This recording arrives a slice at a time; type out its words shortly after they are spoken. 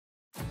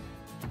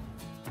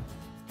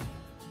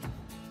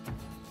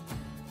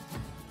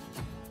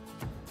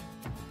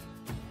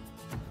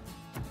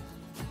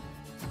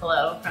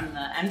Hello from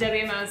the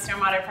MWMO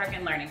Stormwater Park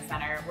and Learning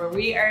Center, where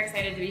we are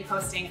excited to be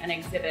hosting an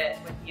exhibit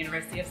with the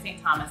University of St.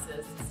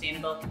 Thomas's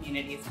Sustainable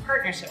Communities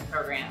Partnership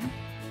Program.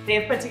 They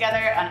have put together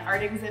an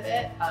art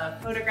exhibit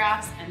of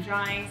photographs and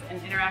drawings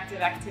and interactive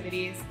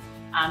activities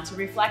to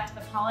reflect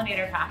the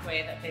pollinator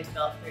pathway that they've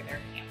built through their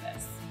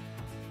campus.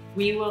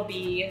 We will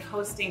be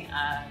hosting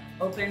an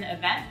open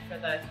event for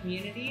the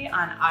community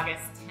on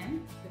August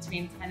 10th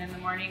between 10 in the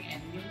morning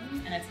and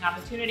noon, and it's an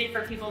opportunity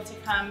for people to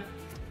come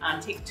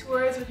take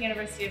tours with the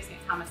University of St.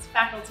 Thomas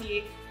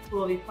faculty, who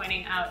will be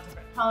pointing out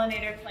different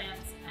pollinator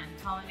plants and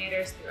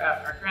pollinators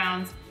throughout our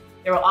grounds.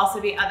 There will also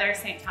be other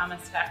St.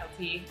 Thomas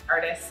faculty,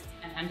 artists,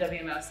 and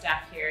MWMO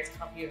staff here to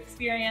help you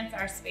experience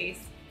our space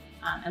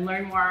and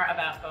learn more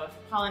about both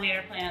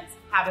pollinator plants,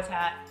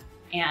 habitat,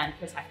 and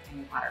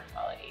protecting water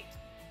quality.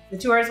 The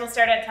tours will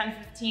start at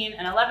 10:15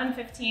 and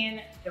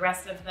 11:15. The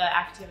rest of the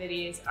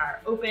activities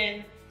are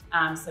open,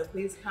 so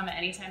please come at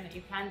any time that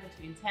you can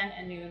between 10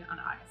 and noon on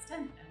August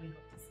 10th, and we hope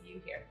to see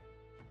you here.